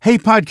Hey,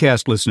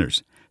 podcast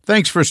listeners.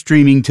 Thanks for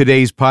streaming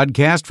today's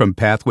podcast from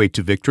Pathway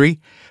to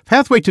Victory.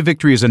 Pathway to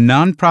Victory is a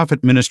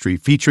nonprofit ministry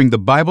featuring the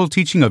Bible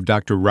teaching of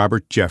Dr.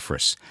 Robert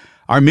Jeffress.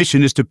 Our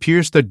mission is to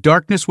pierce the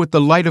darkness with the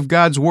light of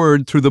God's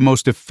Word through the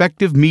most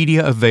effective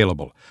media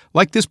available,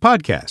 like this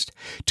podcast.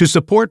 To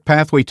support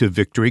Pathway to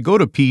Victory, go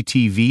to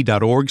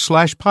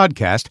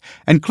ptv.org/podcast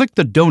and click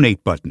the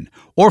donate button,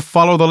 or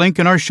follow the link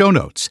in our show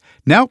notes.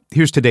 Now,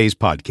 here's today's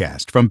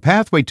podcast from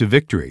Pathway to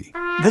Victory.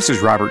 This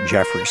is Robert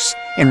Jeffress.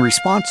 In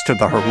response to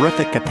the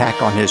horrific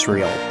attack on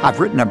Israel,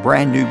 I've written a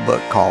brand new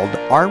book called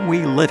Are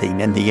We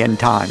Living in the End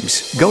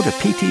Times? Go to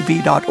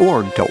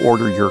ptv.org to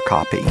order your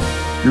copy.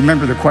 You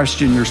remember the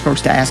question you're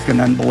supposed to ask an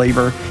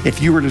unbeliever? If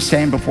you were to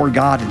stand before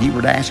God and He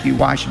were to ask you,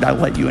 why should I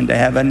let you into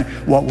heaven?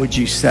 What would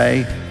you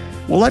say?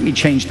 Well, let me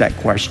change that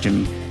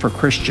question for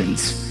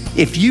Christians.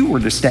 If you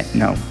were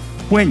to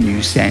when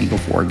you stand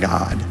before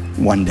God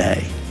one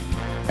day,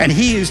 and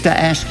He is to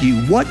ask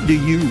you, what do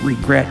you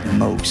regret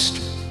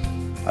most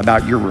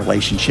about your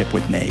relationship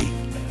with me?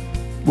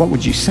 What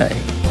would you say?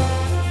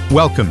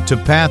 Welcome to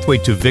Pathway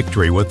to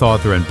Victory with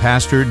author and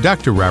pastor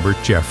Dr. Robert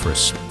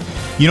Jeffress.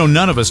 You know,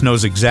 none of us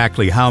knows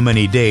exactly how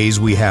many days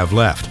we have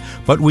left,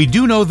 but we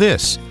do know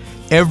this: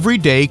 every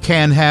day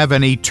can have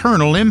an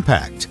eternal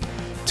impact.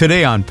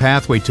 Today on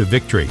Pathway to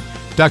Victory,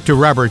 Dr.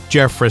 Robert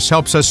Jeffress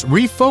helps us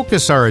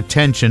refocus our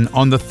attention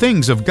on the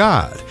things of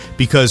God,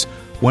 because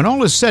when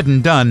all is said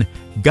and done,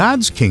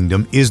 God's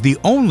kingdom is the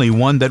only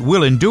one that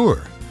will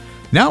endure.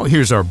 Now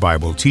here's our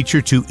Bible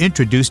teacher to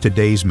introduce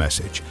today's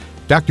message.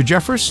 Dr.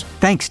 Jeffress?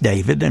 Thanks,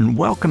 David, and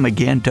welcome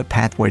again to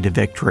Pathway to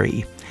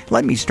Victory.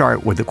 Let me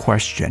start with a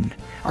question.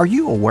 Are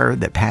you aware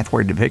that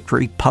Pathway to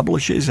Victory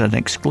publishes an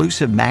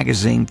exclusive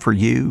magazine for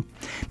you?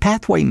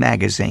 Pathway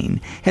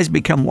Magazine has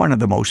become one of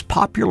the most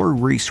popular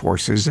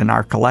resources in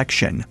our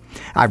collection.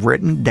 I've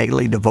written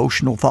daily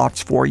devotional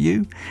thoughts for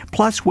you,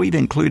 plus we've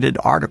included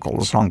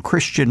articles on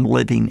Christian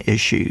living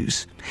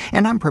issues.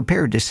 And I'm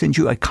prepared to send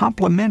you a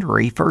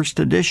complimentary first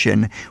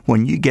edition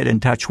when you get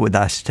in touch with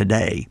us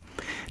today.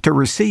 To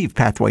receive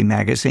Pathway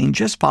Magazine,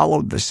 just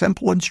follow the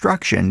simple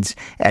instructions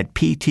at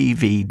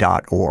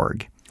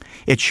ptv.org.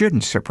 It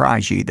shouldn't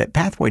surprise you that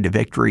Pathway to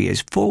Victory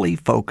is fully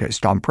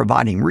focused on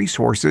providing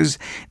resources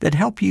that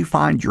help you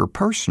find your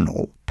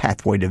personal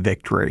pathway to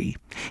victory.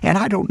 And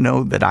I don't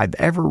know that I've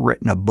ever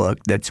written a book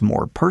that's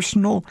more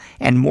personal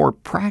and more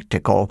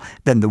practical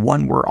than the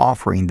one we're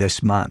offering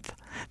this month.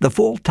 The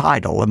full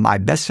title of my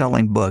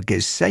best-selling book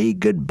is Say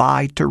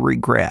Goodbye to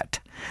Regret.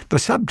 The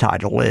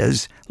subtitle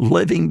is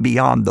Living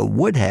Beyond the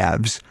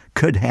Would-Haves,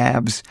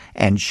 Could-Haves,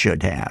 and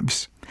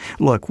Should-Haves.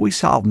 Look, we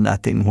solve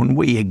nothing when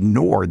we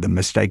ignore the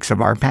mistakes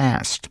of our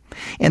past.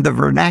 In the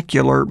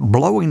vernacular,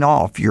 blowing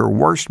off your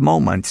worst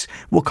moments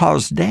will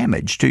cause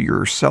damage to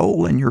your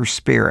soul and your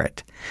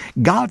spirit.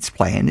 God's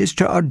plan is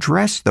to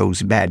address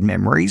those bad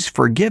memories,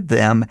 forgive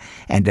them,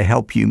 and to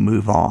help you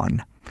move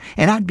on.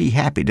 And I'd be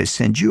happy to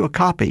send you a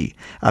copy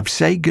of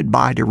Say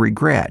Goodbye to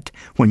Regret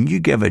when you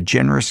give a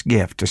generous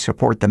gift to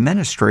support the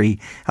ministry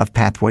of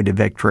Pathway to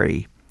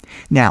Victory.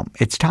 Now,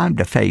 it's time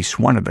to face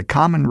one of the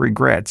common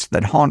regrets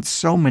that haunts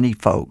so many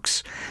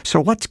folks.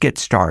 So let's get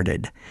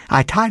started.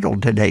 I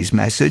titled today's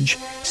message,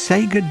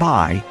 Say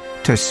Goodbye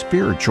to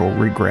Spiritual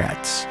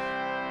Regrets.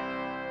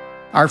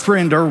 Our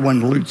friend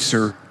Erwin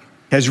Lutzer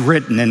has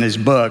written in his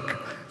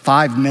book,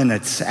 5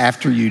 Minutes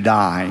After You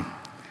Die.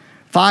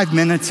 5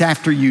 minutes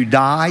after you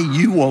die,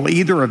 you will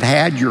either have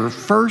had your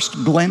first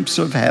glimpse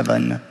of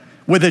heaven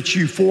with its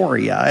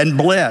euphoria and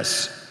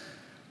bliss,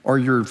 or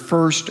your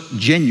first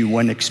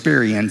genuine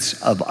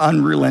experience of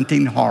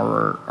unrelenting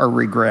horror or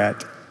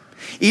regret.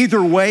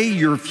 Either way,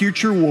 your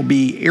future will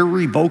be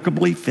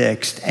irrevocably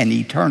fixed and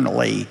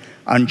eternally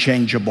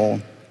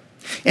unchangeable.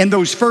 In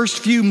those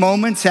first few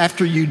moments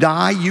after you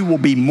die, you will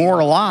be more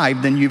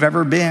alive than you've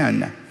ever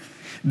been.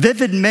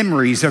 Vivid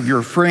memories of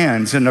your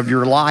friends and of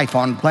your life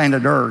on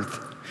planet Earth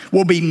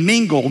will be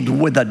mingled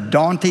with a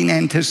daunting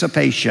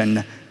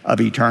anticipation of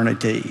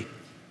eternity.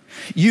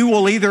 You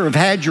will either have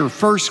had your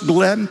first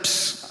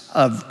glimpse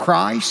of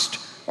Christ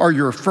or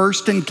your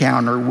first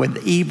encounter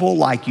with evil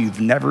like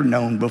you've never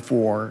known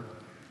before,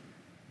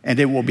 and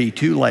it will be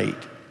too late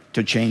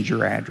to change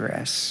your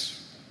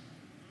address.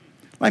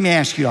 Let me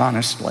ask you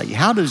honestly,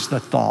 how does the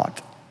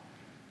thought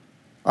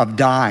of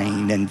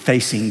dying and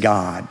facing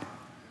God,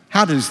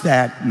 how does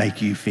that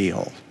make you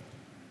feel?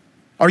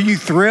 Are you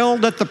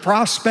thrilled at the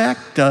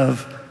prospect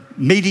of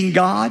meeting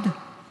God,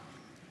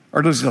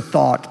 or does the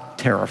thought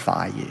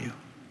terrify you?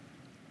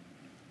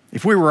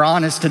 If we were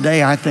honest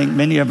today, I think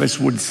many of us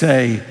would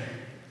say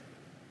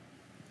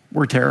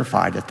we're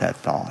terrified at that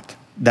thought,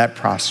 that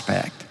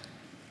prospect.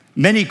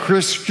 Many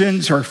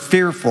Christians are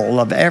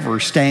fearful of ever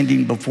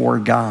standing before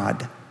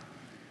God.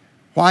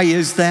 Why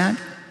is that?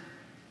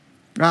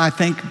 Well, I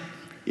think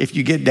if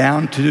you get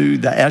down to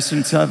the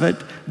essence of it,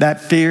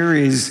 that fear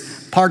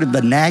is part of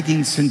the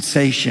nagging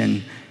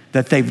sensation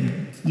that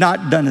they've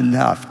not done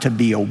enough to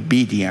be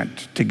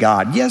obedient to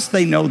God. Yes,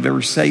 they know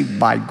they're saved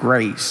by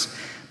grace,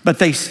 but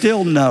they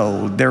still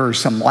know there are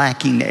some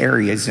lacking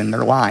areas in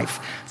their life.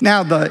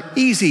 Now, the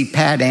easy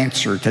pat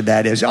answer to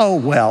that is, oh,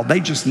 well, they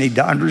just need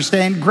to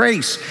understand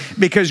grace,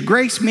 because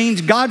grace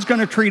means God's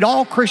going to treat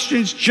all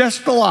Christians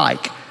just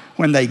alike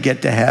when they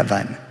get to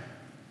heaven.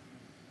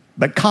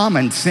 But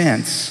common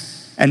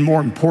sense, and more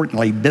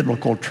importantly,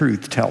 biblical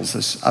truth tells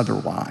us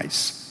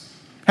otherwise.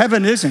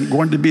 Heaven isn't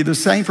going to be the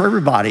same for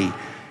everybody.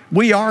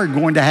 We are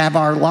going to have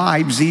our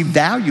lives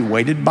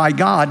evaluated by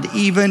God,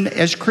 even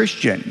as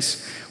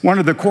Christians. One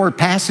of the core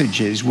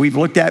passages we've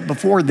looked at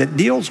before that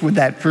deals with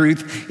that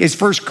truth is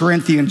 1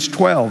 Corinthians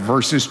 12,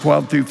 verses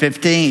 12 through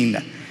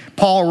 15.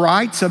 Paul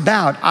writes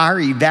about our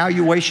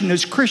evaluation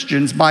as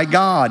Christians by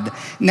God.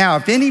 Now,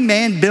 if any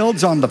man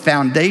builds on the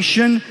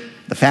foundation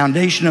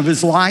of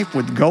his life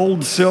with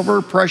gold,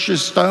 silver,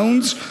 precious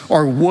stones,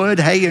 or wood,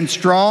 hay, and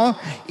straw,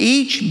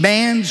 each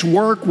man's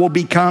work will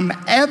become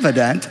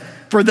evident,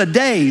 for the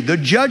day, the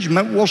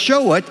judgment will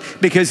show it,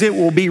 because it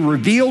will be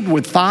revealed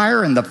with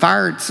fire, and the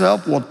fire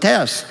itself will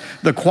test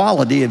the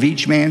quality of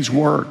each man's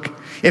work.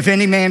 If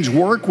any man's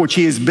work which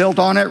he has built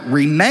on it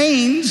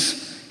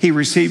remains, he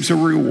receives a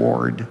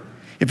reward.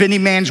 If any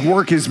man's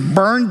work is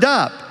burned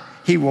up,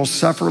 he will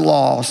suffer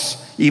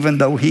loss, even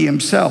though he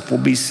himself will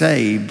be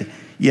saved,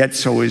 yet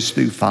so is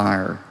through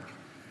fire.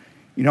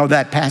 You know,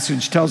 that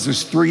passage tells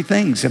us three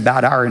things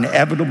about our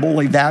inevitable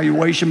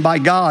evaluation by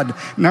God.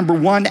 Number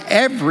one,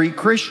 every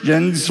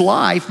Christian's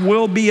life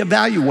will be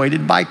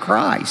evaluated by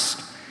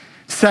Christ.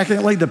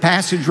 Secondly, the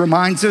passage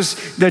reminds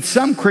us that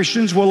some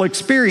Christians will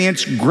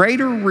experience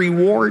greater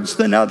rewards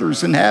than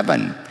others in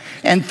heaven.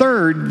 And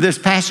third, this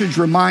passage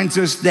reminds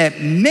us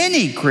that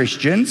many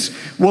Christians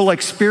will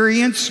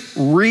experience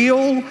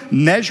real,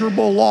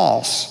 measurable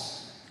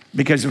loss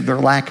because of their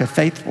lack of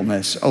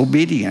faithfulness,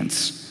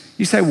 obedience.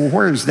 You say, well,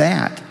 where is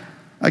that?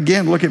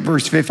 Again, look at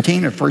verse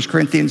 15 of 1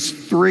 Corinthians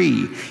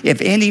 3. If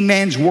any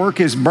man's work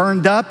is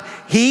burned up,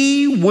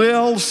 he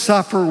will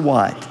suffer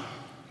what?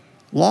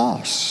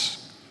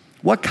 Loss.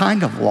 What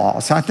kind of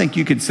loss? I think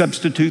you could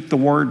substitute the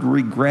word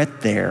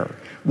regret there.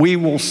 We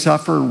will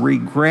suffer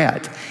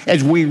regret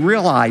as we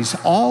realize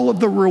all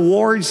of the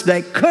rewards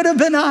that could have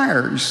been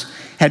ours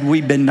had we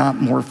been not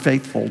more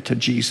faithful to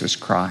Jesus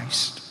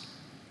Christ.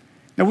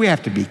 Now, we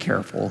have to be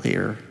careful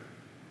here.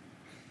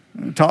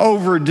 To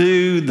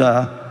overdo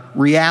the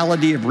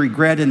reality of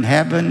regret in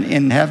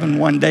heaven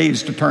one day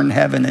is to turn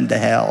heaven into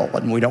hell,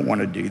 and we don't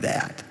want to do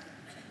that.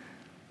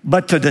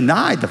 But to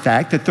deny the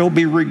fact that there'll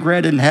be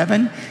regret in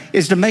heaven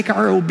is to make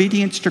our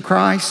obedience to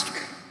Christ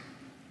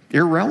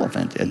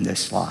irrelevant in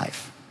this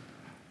life.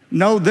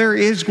 No, there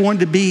is going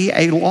to be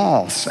a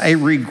loss, a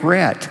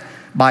regret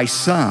by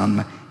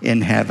some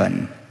in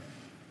heaven.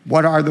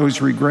 What are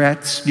those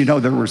regrets? You know,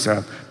 there was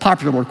a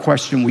popular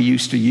question we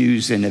used to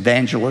use in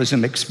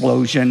Evangelism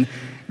Explosion.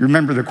 You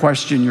remember the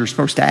question you're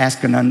supposed to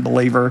ask an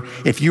unbeliever?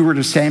 If you were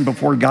to stand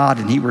before God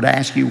and he were to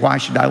ask you, why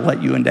should I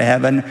let you into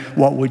heaven?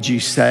 What would you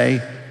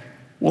say?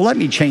 Well, let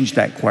me change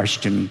that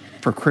question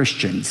for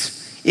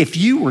Christians. If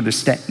you were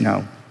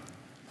to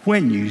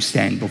when you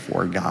stand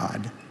before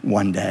God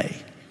one day,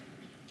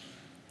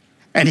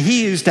 and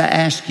he is to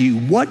ask you,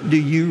 what do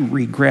you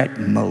regret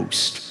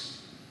most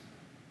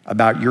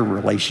about your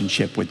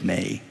relationship with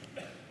me?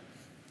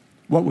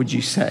 What would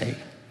you say?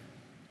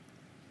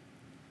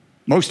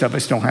 Most of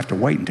us don't have to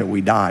wait until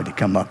we die to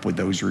come up with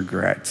those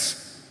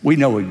regrets. We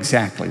know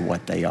exactly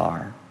what they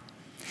are.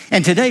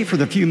 And today, for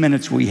the few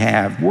minutes we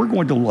have, we're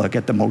going to look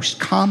at the most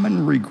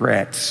common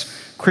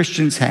regrets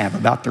Christians have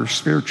about their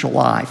spiritual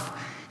life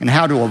and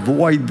how to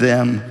avoid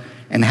them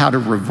and how to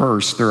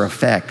reverse their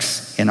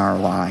effects in our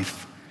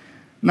life.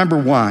 Number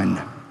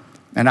one,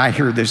 and I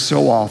hear this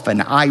so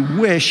often, I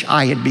wish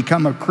I had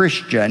become a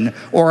Christian,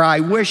 or I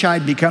wish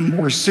I'd become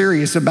more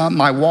serious about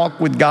my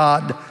walk with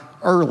God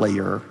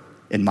earlier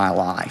in my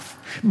life.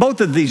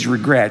 Both of these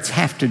regrets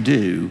have to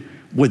do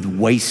with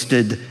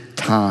wasted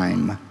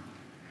time.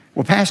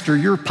 Well, Pastor,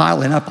 you're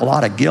piling up a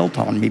lot of guilt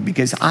on me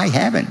because I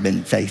haven't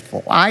been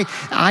faithful.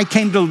 I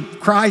came to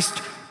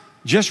Christ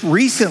just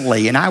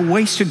recently and I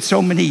wasted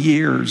so many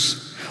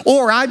years.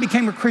 Or I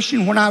became a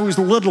Christian when I was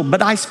little,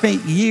 but I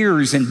spent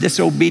years in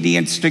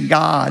disobedience to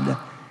God.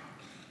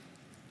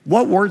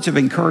 What words of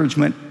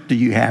encouragement do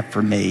you have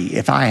for me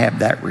if I have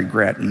that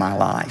regret in my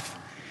life?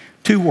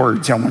 2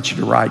 words I want you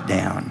to write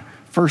down.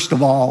 First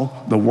of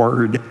all, the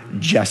word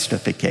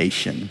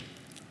justification.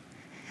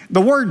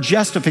 The word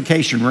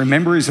justification,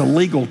 remember, is a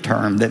legal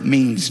term that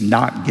means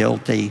not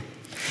guilty.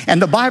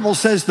 And the Bible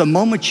says the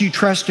moment you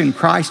trust in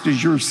Christ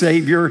as your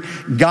Savior,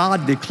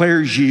 God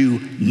declares you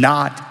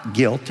not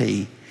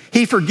guilty.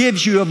 He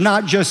forgives you of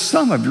not just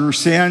some of your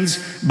sins,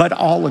 but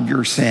all of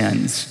your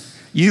sins.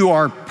 You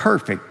are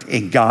perfect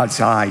in God's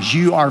eyes.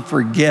 You are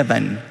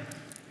forgiven.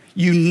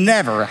 You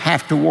never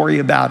have to worry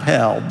about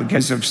hell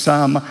because of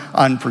some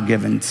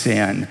unforgiven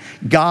sin.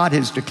 God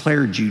has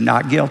declared you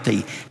not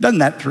guilty. Doesn't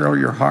that thrill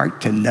your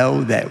heart to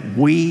know that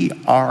we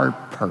are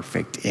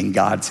perfect in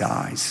God's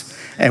eyes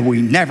and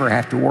we never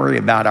have to worry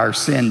about our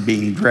sin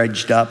being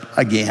dredged up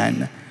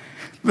again?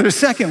 But a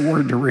second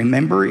word to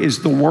remember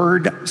is the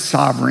word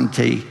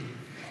sovereignty.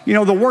 You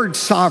know, the word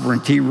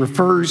sovereignty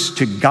refers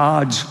to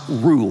God's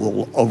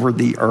rule over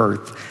the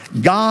earth.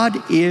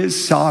 God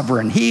is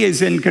sovereign. He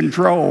is in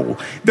control.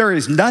 There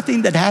is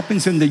nothing that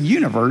happens in the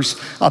universe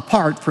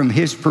apart from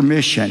His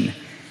permission.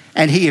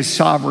 And He is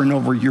sovereign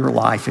over your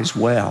life as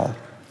well.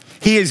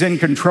 He is in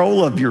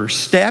control of your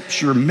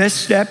steps, your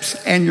missteps,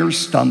 and your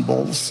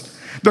stumbles.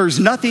 There's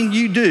nothing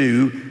you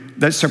do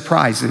that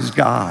surprises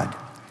God.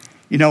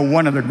 You know,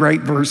 one of the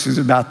great verses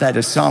about that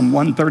is Psalm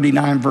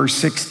 139, verse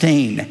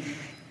 16.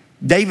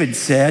 David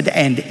said,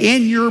 "And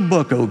in your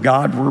book, O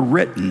God, were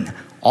written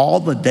all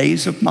the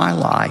days of my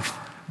life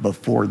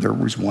before there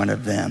was one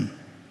of them."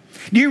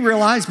 Do you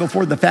realize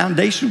before the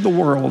foundation of the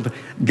world,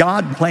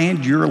 God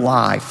planned your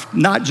life,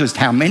 not just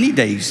how many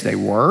days they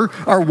were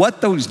or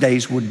what those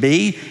days would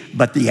be,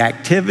 but the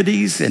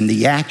activities and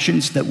the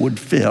actions that would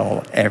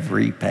fill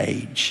every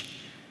page.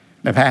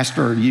 Now,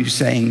 Pastor, are you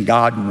saying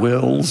God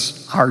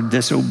wills our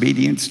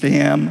disobedience to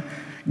Him?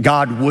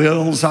 God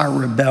wills our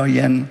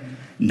rebellion?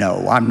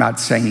 No, I'm not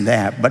saying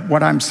that. But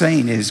what I'm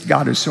saying is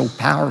God is so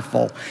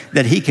powerful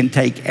that He can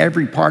take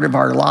every part of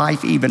our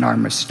life, even our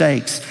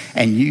mistakes,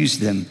 and use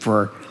them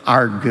for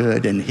our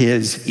good and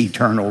His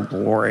eternal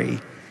glory.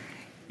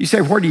 You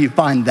say, where do you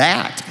find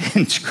that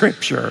in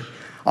Scripture?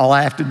 All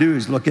I have to do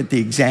is look at the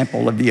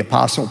example of the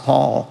Apostle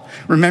Paul.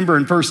 Remember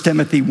in 1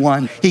 Timothy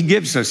 1, he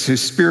gives us his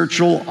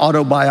spiritual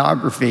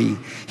autobiography.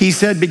 He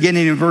said,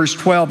 beginning in verse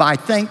 12, "I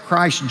thank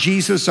Christ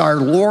Jesus our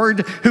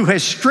Lord, who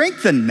has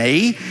strengthened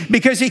me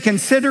because He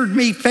considered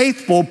me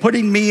faithful,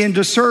 putting me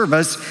into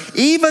service,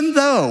 even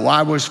though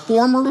I was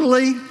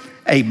formerly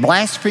a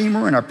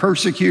blasphemer and a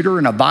persecutor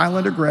and a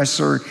violent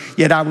aggressor,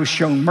 yet I was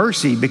shown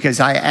mercy because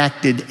I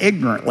acted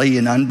ignorantly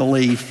in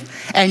unbelief.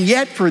 And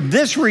yet for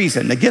this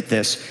reason," now get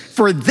this,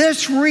 "for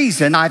this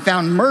reason I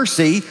found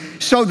mercy,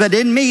 so that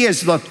in me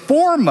as the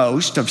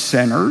foremost of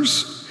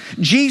sinners,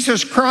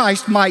 Jesus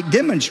Christ might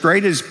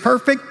demonstrate His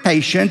perfect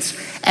patience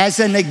as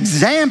an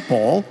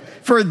example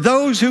for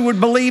those who would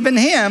believe in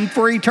Him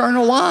for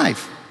eternal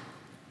life."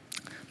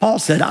 Paul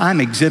said, I'm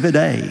exhibit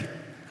A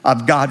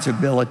of God's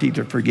ability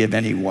to forgive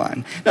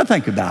anyone. Now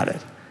think about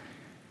it.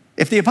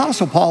 If the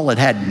Apostle Paul had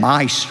had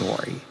my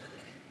story,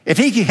 if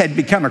he had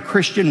become a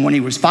Christian when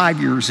he was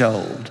 5 years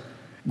old,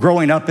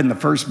 growing up in the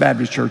First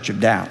Baptist Church of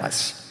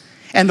Dallas,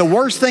 and the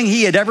worst thing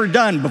he had ever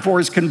done before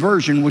his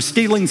conversion was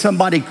stealing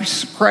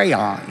somebody's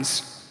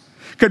crayons,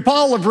 could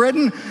Paul have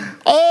written,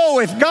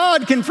 "Oh, if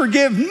God can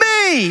forgive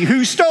me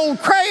who stole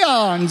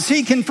crayons,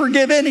 He can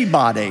forgive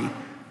anybody"?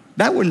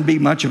 That wouldn't be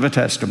much of a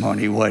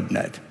testimony, wouldn't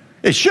it?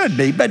 It should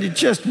be, but it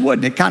just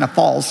wouldn't. It kind of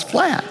falls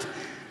flat.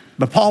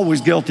 But Paul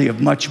was guilty of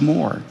much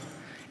more.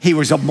 He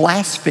was a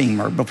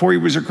blasphemer. Before he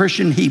was a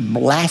Christian, he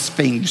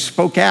blasphemed,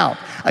 spoke out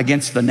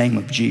against the name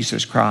of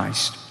Jesus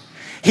Christ.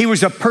 He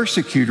was a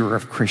persecutor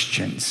of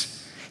Christians.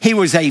 He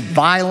was a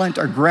violent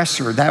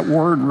aggressor. That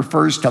word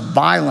refers to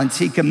violence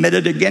he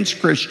committed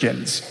against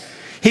Christians.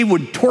 He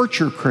would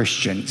torture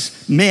Christians,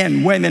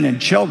 men, women, and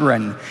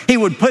children. He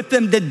would put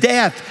them to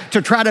death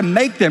to try to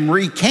make them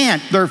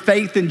recant their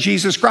faith in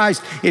Jesus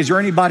Christ. Is there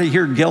anybody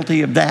here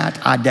guilty of that?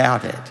 I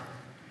doubt it.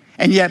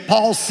 And yet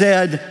Paul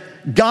said,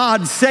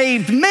 God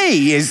saved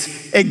me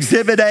is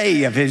exhibit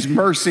A of His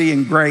mercy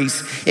and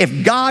grace.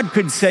 If God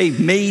could save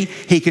me,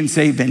 He can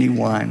save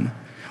anyone.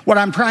 What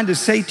I'm trying to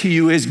say to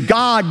you is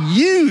God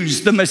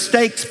used the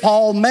mistakes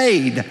Paul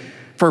made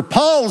for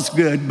Paul's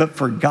good, but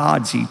for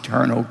God's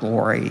eternal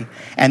glory.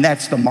 And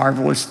that's the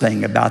marvelous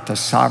thing about the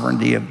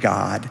sovereignty of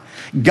God.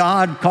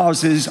 God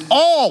causes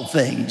all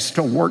things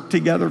to work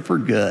together for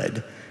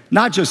good.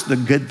 Not just the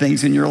good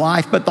things in your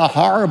life, but the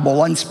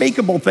horrible,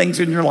 unspeakable things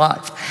in your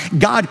life.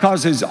 God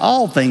causes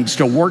all things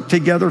to work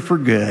together for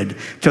good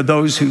to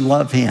those who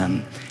love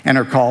Him and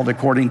are called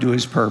according to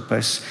His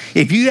purpose.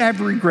 If you have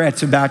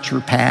regrets about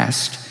your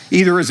past,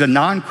 either as a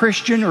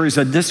non-Christian or as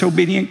a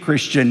disobedient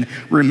Christian,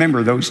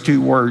 remember those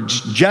two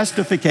words,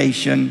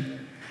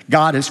 justification.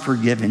 God has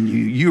forgiven you.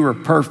 You are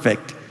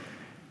perfect.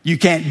 You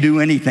can't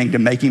do anything to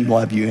make Him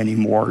love you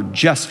anymore.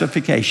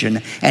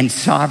 Justification and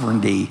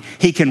sovereignty.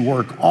 He can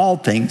work all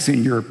things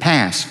in your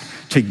past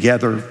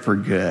together for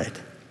good.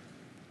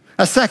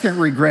 A second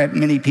regret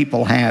many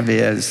people have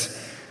is,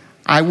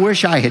 I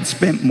wish I had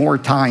spent more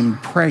time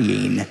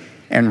praying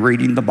and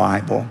reading the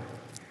Bible.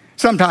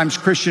 Sometimes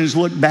Christians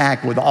look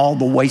back with all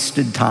the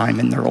wasted time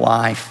in their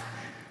life,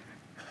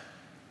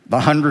 the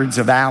hundreds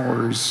of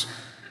hours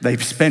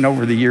they've spent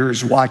over the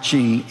years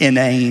watching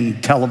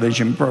inane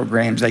television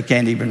programs they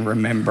can't even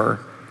remember,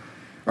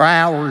 or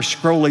hours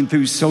scrolling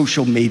through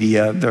social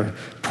media, their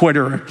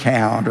Twitter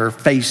account or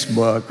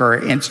Facebook or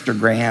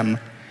Instagram.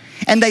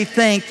 And they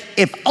think,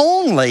 if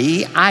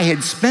only I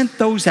had spent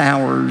those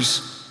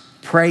hours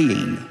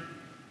praying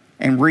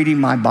and reading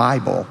my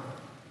Bible,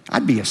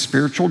 I'd be a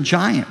spiritual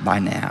giant by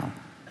now.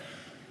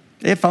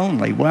 If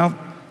only. Well,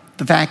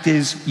 the fact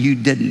is you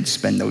didn't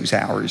spend those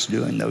hours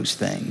doing those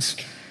things.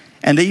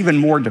 And the even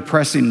more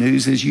depressing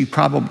news is you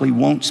probably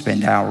won't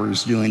spend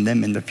hours doing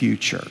them in the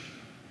future.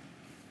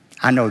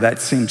 I know that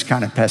seems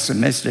kind of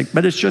pessimistic,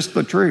 but it's just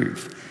the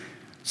truth.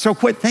 So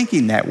quit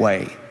thinking that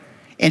way.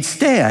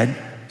 Instead,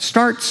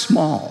 Start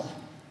small.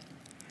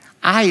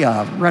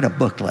 I read a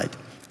booklet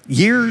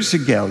years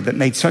ago that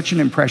made such an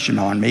impression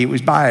on me. It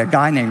was by a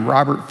guy named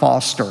Robert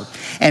Foster,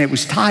 and it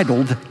was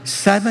titled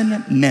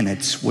 7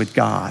 Minutes with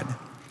God.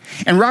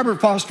 And Robert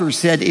Foster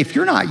said, if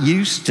you're not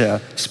used to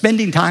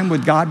spending time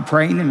with God,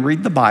 praying and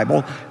read the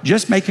Bible,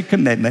 just make a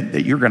commitment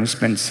that you're going to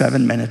spend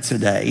 7 minutes a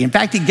day. In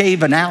fact, he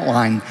gave an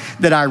outline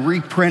that I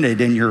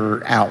reprinted in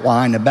your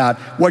outline about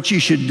what you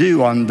should do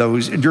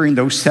during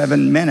those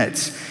 7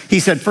 minutes. He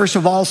said, first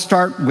of all,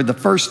 start with the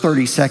first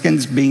 30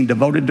 seconds being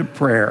devoted to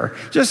prayer.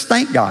 Just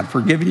thank God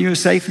for giving you a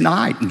safe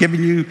night and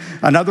giving you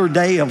another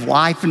day of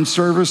life and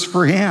service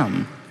for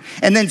Him.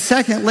 And then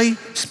secondly,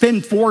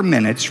 spend 4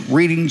 minutes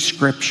reading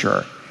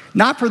Scripture.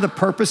 Not for the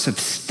purpose of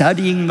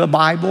studying the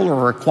Bible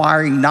or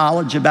acquiring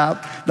knowledge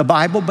about the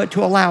Bible, but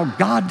to allow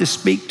God to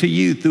speak to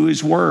you through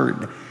His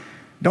Word.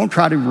 Don't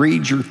try to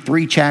read your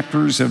 3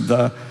 chapters of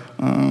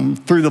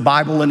through the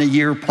Bible in a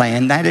year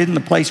plan. That isn't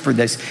the place for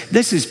this.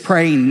 This is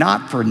praying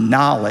not for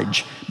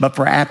knowledge, but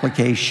for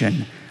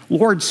application.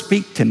 Lord,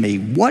 speak to me.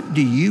 What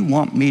do you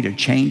want me to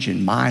change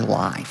in my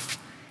life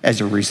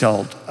as a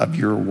result of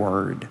your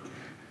Word?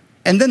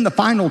 And then the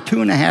final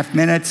 2.5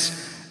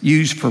 minutes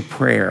used for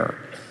prayer.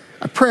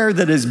 A prayer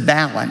that is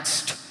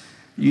balanced.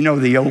 You know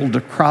the old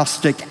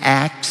acrostic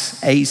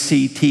ACTS,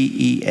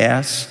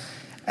 A-C-T-E-S.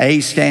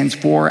 A stands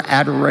for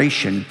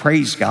adoration.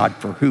 Praise God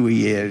for who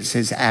He is,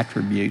 His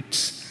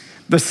attributes.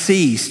 The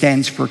C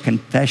stands for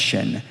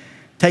confession.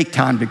 Take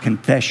time to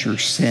confess your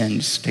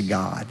sins to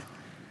God.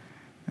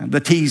 The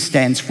T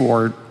stands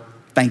for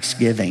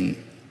thanksgiving.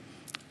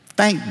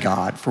 Thank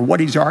God for what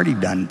He's already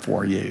done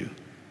for you.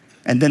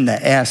 And then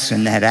the S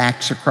in that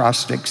ACTS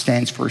acrostic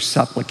stands for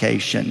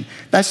supplication.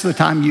 That's the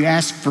time you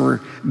ask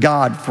for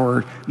God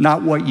for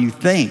not what you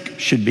think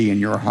should be in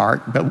your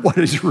heart, but what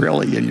is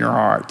really in your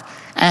heart.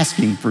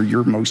 Asking for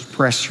your most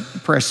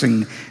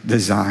pressing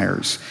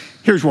desires.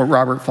 Here's what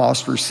Robert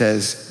Foster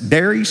says.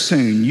 Very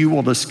soon you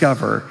will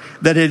discover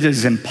that it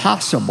is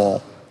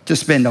impossible to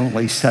spend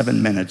only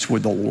 7 minutes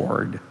with the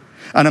Lord.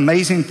 An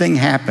amazing thing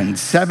happens.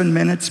 7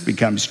 minutes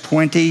becomes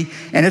 20,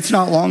 and it's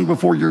not long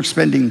before you're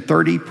spending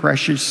 30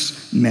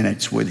 precious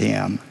minutes with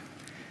Him.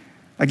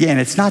 Again,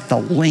 it's not the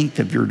length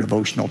of your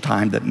devotional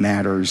time that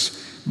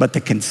matters, but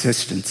the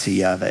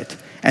consistency of it.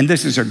 And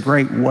this is a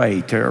great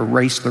way to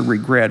erase the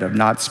regret of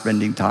not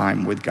spending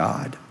time with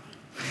God.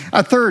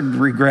 A third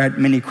regret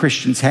many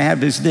Christians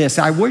have is this: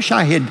 I wish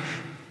I had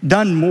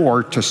done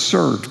more to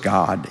serve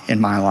God in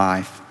my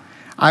life.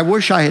 I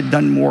wish I had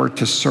done more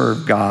to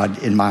serve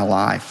God in my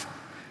life.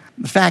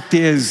 The fact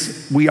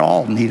is, we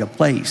all need a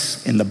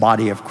place in the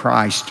body of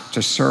Christ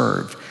to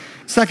serve.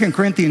 2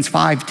 Corinthians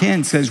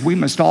 5:10 says we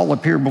must all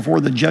appear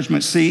before the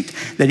judgment seat,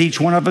 that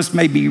each one of us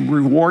may be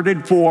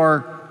rewarded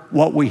for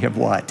what we have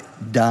what?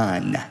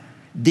 Done.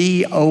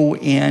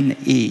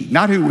 D-O-N-E.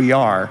 Not who we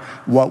are,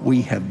 what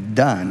we have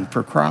done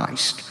for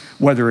Christ,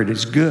 whether it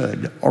is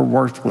good or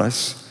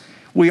worthless.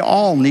 We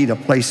all need a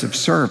place of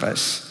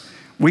service.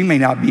 We may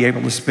not be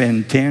able to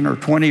spend 10 or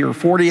 20 or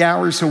 40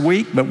 hours a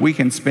week, but we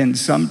can spend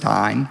some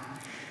time.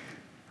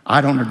 I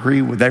don't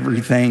agree with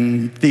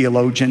everything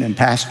theologian and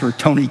pastor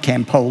Tony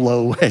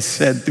Campolo has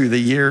said through the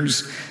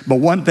years, but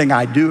one thing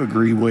I do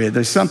agree with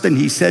is something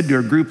he said to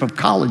a group of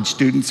college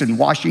students in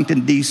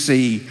Washington,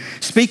 D.C.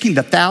 Speaking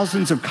to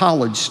thousands of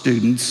college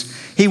students,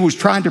 he was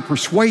trying to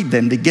persuade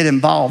them to get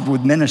involved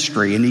with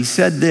ministry, and he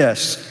said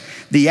this: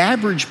 the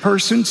average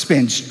person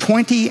spends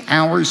 20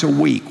 hours a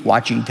week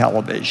watching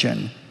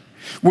television.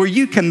 Will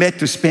you commit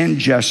to spend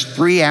just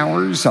 3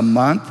 hours a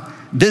month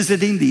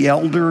visiting the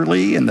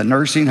elderly in the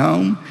nursing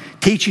home,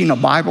 teaching a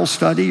Bible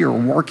study, or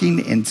working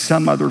in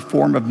some other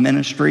form of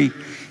ministry?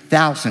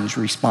 Thousands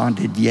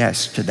responded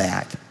yes to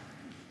that.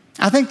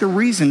 I think the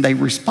reason they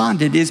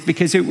responded is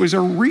because it was a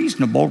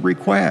reasonable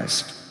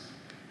request.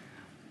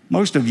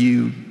 Most of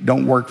you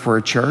don't work for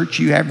a church,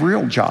 you have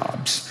real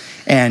jobs.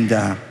 And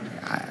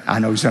I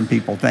know some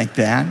people think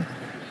that,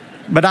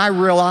 but I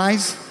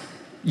realize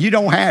you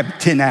don't have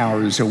 10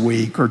 hours a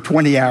week or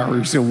 20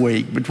 hours a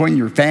week between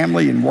your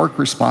family and work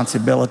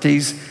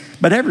responsibilities,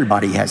 but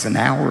everybody has an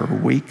hour a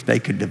week they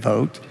could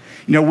devote.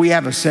 You know, we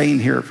have a saying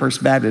here at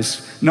First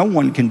Baptist: no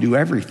one can do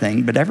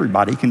everything, but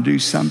everybody can do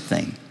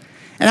something.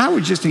 And I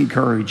would just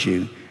encourage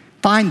you,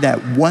 find that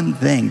one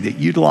thing that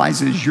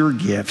utilizes your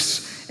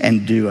gifts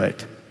and do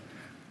it.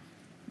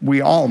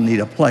 We all need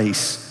a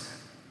place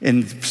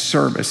in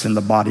service in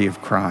the body of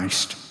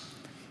Christ.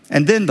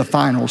 And then the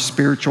final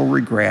spiritual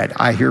regret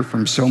I hear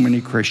from so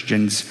many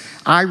Christians: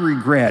 I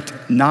regret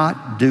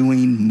not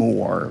doing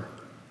more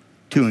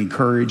to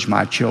encourage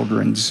my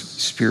children's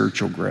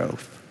spiritual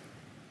growth.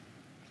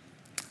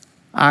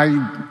 I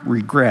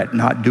regret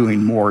not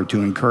doing more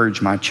to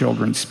encourage my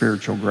children's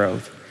spiritual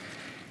growth.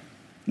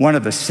 One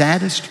of the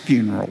saddest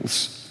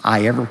funerals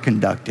I ever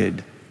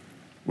conducted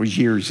was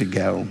years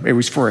ago. It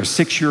was for a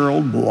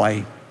 6-year-old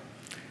boy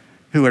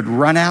who had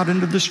run out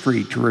into the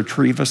street to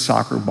retrieve a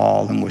soccer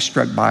ball and was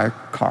struck by a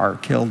car,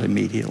 killed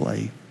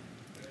immediately.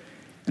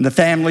 And the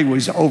family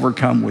was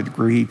overcome with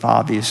grief,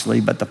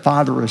 obviously, but the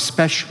father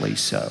especially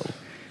so,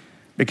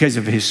 because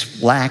of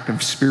his lack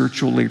of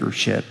spiritual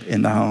leadership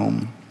in the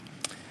home.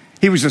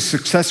 He was a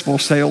successful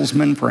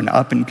salesman for an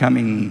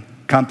up-and-coming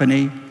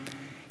company.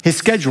 His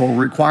schedule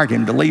required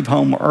him to leave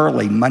home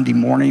early Monday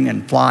morning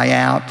and fly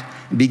out,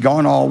 and be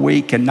gone all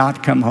week and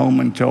not come home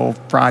until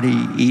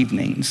Friday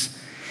evenings.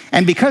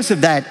 And because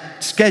of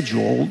that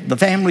schedule, the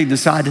family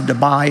decided to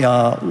buy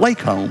a lake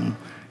home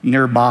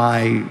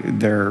nearby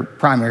their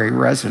primary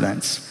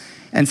residence.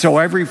 And so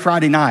every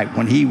Friday night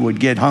when he would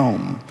get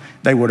home,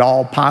 they would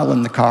all pile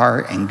in the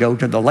car and go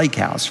to the lake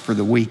house for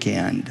the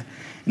weekend.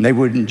 And they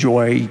would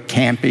enjoy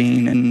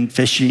camping and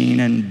fishing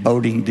and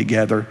boating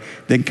together,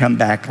 then come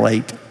back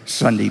late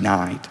Sunday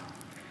night.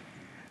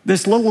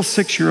 This little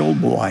 6-year-old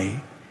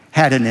boy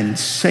had an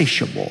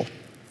insatiable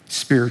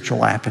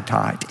spiritual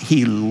appetite.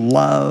 He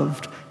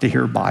loved to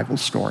hear Bible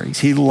stories.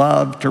 He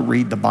loved to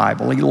read the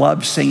Bible. He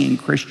loved singing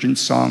Christian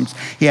songs.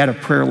 He had a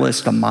prayer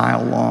list a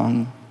mile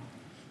long.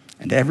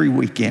 And every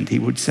weekend he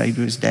would say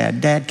to his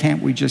dad, "Dad,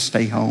 can't we just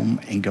stay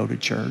home and go to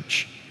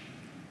church?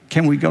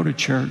 Can we go to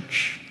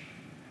church?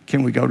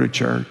 Can we go to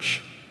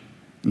church?"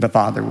 And the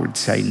father would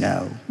say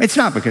no. It's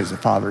not because the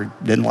father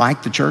didn't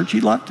like the church. He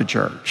loved the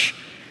church.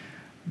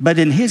 But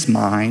in his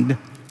mind,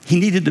 he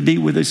needed to be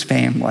with his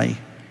family.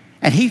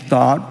 And he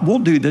thought, we'll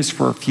do this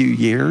for a few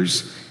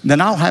years,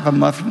 then I'll have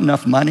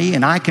enough money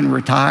and I can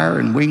retire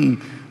and we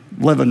can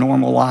live a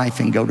normal life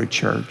and go to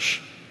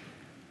church.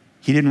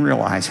 He didn't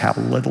realize how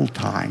little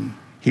time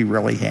he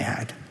really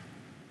had.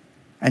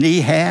 And he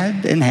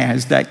had and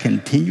has that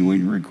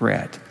continuing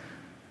regret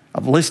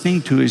of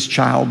listening to his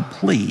child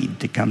plead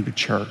to come to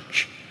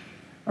church,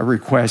 a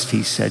request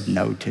he said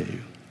no to.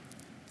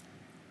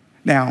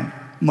 Now,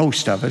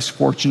 most of us,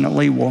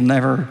 fortunately, will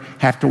never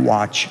have to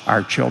watch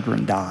our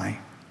children die.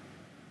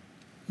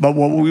 But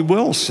what we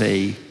will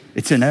see,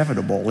 it's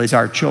inevitable, is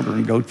our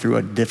children go through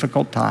a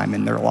difficult time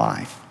in their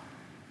life.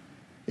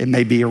 It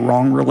may be a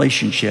wrong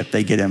relationship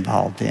they get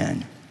involved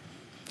in.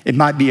 It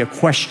might be a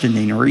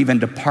questioning or even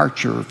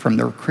departure from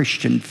their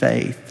Christian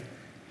faith.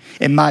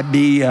 It might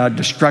be a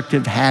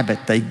destructive habit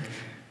they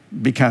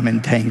become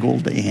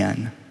entangled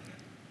in.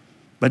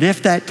 But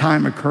if that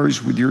time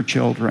occurs with your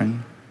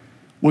children,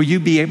 will you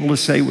be able to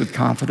say with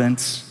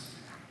confidence,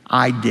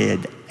 "I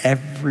did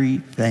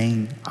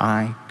everything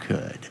I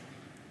could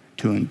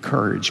to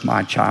encourage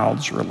my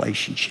child's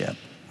relationship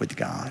with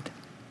God"?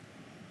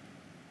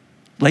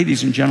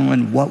 Ladies and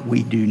gentlemen, what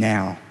we do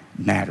now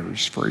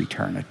matters for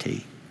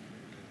eternity.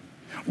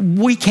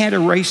 We can't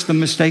erase the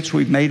mistakes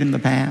we've made in the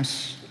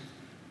past,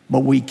 but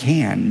we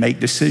can make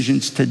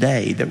decisions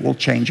today that will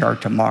change our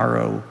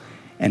tomorrow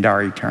and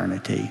our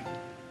eternity.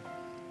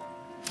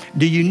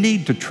 Do you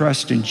need to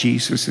trust in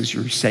Jesus as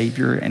your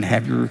Savior and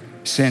have your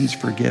sins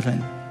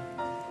forgiven?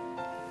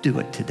 Do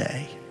it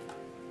today.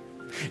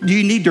 Do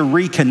you need to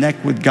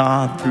reconnect with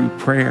God through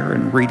prayer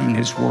and reading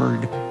His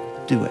Word?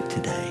 Do it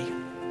today.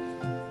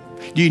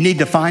 Do you need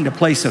to find a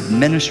place of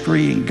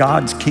ministry in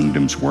God's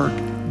kingdom's work?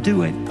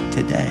 Do it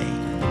today.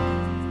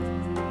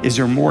 Is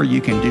there more you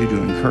can do to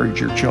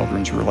encourage your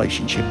children's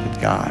relationship with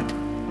God?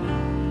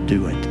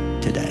 Do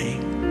it today.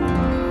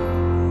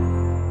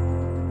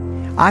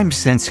 I'm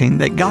sensing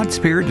that God's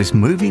Spirit is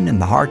moving in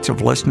the hearts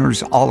of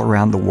listeners all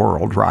around the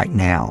world right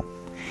now.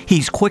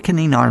 He's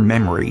quickening our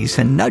memories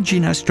and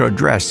nudging us to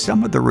address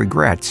some of the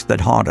regrets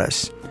that haunt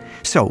us.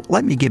 So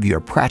let me give you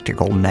a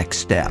practical next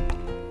step.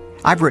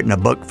 I've written a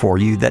book for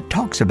you that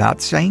talks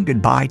about saying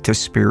goodbye to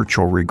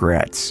spiritual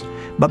regrets,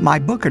 but my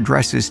book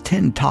addresses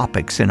 10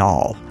 topics in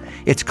all.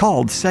 It's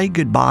called Say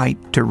Goodbye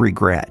to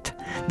Regret.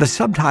 The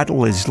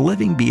subtitle is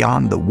Living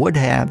Beyond the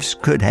Would-Haves,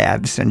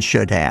 Could-Haves, and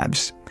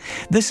Should-Haves.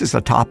 This is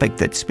a topic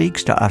that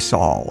speaks to us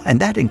all,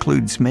 and that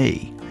includes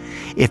me.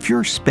 If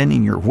you're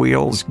spinning your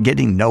wheels,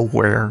 getting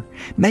nowhere,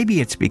 maybe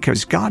it's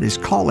because God is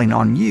calling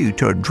on you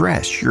to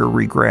address your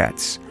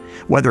regrets.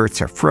 Whether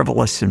it's a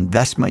frivolous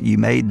investment you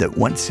made that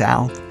went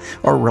south,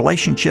 or a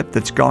relationship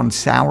that's gone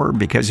sour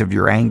because of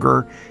your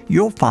anger,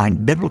 you'll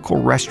find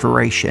biblical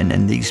restoration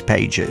in these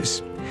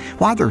pages.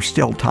 While there's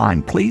still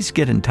time, please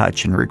get in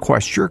touch and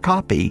request your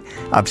copy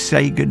of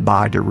Say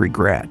Goodbye to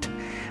Regret.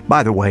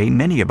 By the way,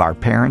 many of our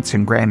parents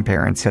and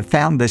grandparents have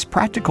found this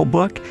practical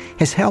book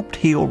has helped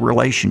heal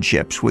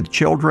relationships with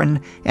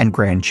children and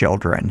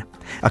grandchildren.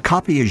 A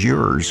copy is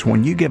yours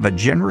when you give a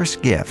generous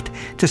gift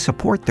to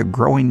support the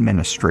growing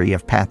ministry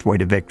of Pathway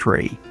to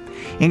Victory.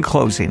 In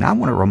closing, I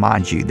want to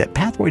remind you that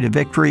Pathway to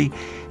Victory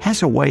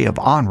has a way of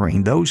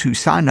honoring those who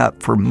sign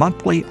up for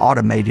monthly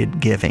automated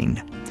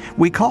giving.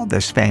 We call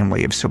this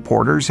family of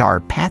supporters our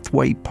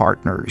Pathway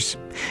Partners.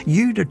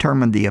 You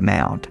determine the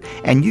amount,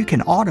 and you can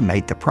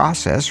automate the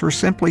process or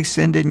simply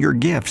send in your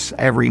gifts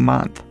every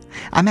month.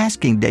 I'm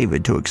asking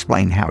David to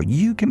explain how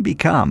you can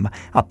become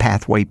a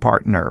Pathway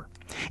Partner.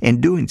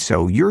 In doing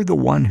so, you're the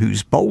one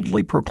who's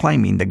boldly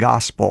proclaiming the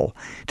gospel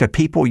to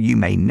people you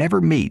may never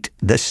meet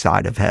this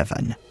side of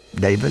heaven.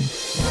 David?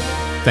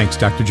 Thanks,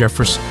 Dr.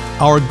 Jeffress.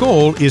 Our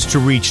goal is to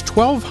reach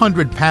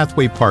 1,200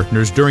 Pathway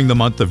Partners during the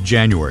month of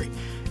January.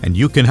 And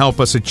you can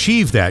help us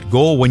achieve that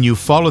goal when you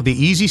follow the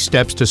easy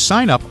steps to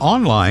sign up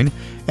online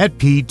at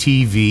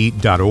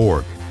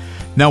ptv.org.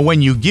 Now,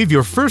 when you give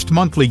your first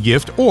monthly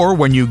gift or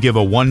when you give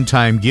a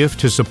one-time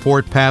gift to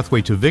support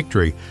Pathway to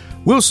Victory,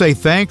 we'll say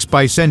thanks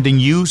by sending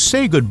you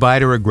Say Goodbye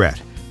to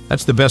Regret.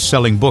 That's the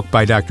best-selling book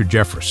by Dr.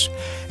 Jeffress.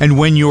 And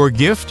when your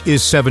gift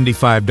is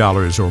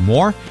 $75 or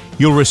more,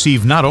 you'll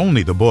receive not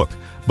only the book,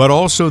 but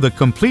also the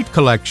complete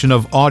collection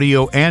of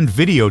audio and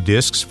video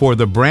discs for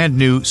the brand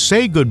new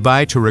Say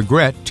Goodbye to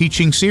Regret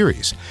teaching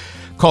series.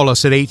 Call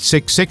us at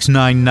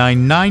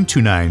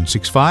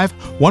 866-999-2965.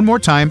 One more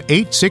time,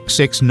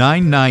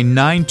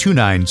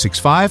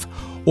 866-999-2965,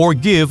 or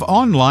give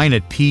online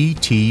at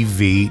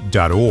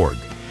ptv.org.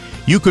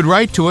 You could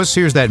write to us.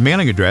 Here's that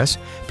mailing address: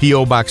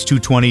 P.O. Box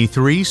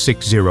 223,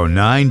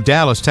 609,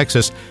 Dallas,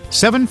 Texas,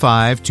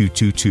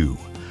 75222.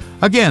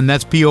 Again,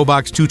 that's P.O.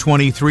 Box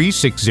 223,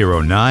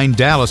 609,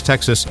 Dallas,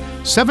 Texas,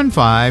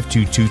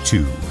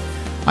 75222.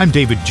 I'm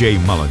David J.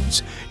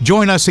 Mullins.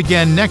 Join us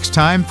again next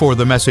time for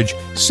the message,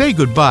 Say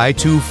Goodbye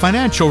to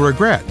Financial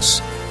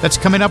Regrets. That's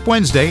coming up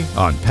Wednesday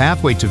on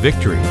Pathway to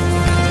Victory.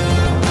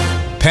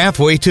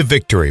 Pathway to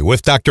Victory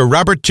with Dr.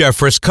 Robert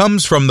Jeffress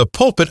comes from the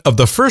pulpit of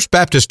the First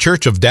Baptist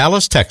Church of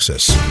Dallas,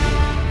 Texas.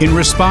 In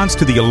response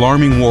to the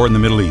alarming war in the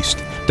Middle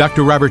East,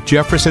 Dr. Robert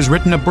Jeffress has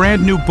written a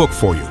brand new book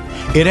for you.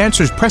 It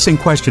answers pressing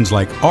questions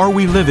like, are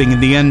we living in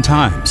the end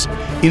times?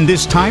 In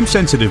this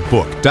time-sensitive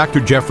book, Dr.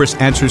 Jeffress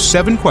answers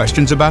 7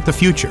 questions about the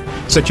future,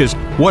 such as,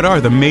 what are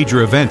the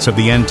major events of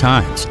the end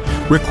times?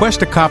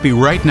 Request a copy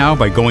right now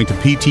by going to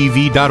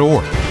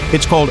ptv.org.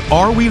 It's called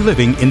Are We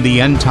Living in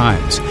the End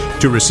Times?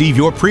 To receive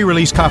your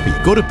pre-release copy,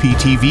 go to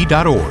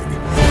ptv.org.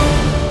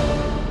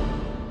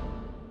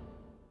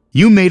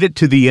 You made it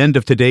to the end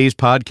of today's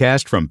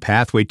podcast from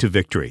Pathway to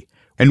Victory,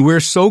 and we're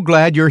so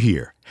glad you're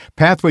here.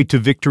 Pathway to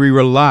Victory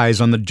relies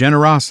on the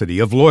generosity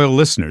of loyal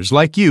listeners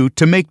like you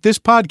to make this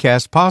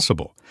podcast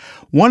possible.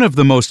 One of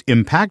the most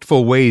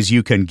impactful ways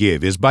you can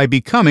give is by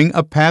becoming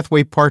a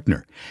Pathway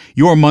partner.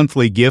 Your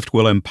monthly gift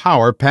will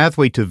empower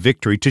Pathway to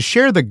Victory to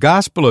share the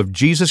gospel of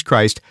Jesus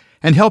Christ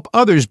and help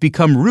others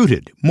become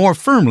rooted more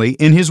firmly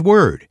in His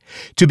Word.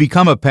 To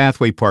become a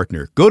Pathway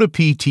partner, go to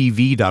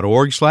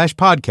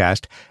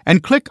ptv.org/podcast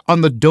and click on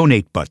the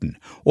Donate button,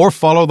 or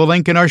follow the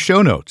link in our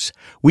show notes.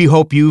 We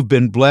hope you've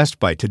been blessed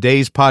by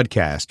today's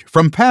podcast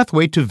from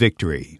Pathway to Victory.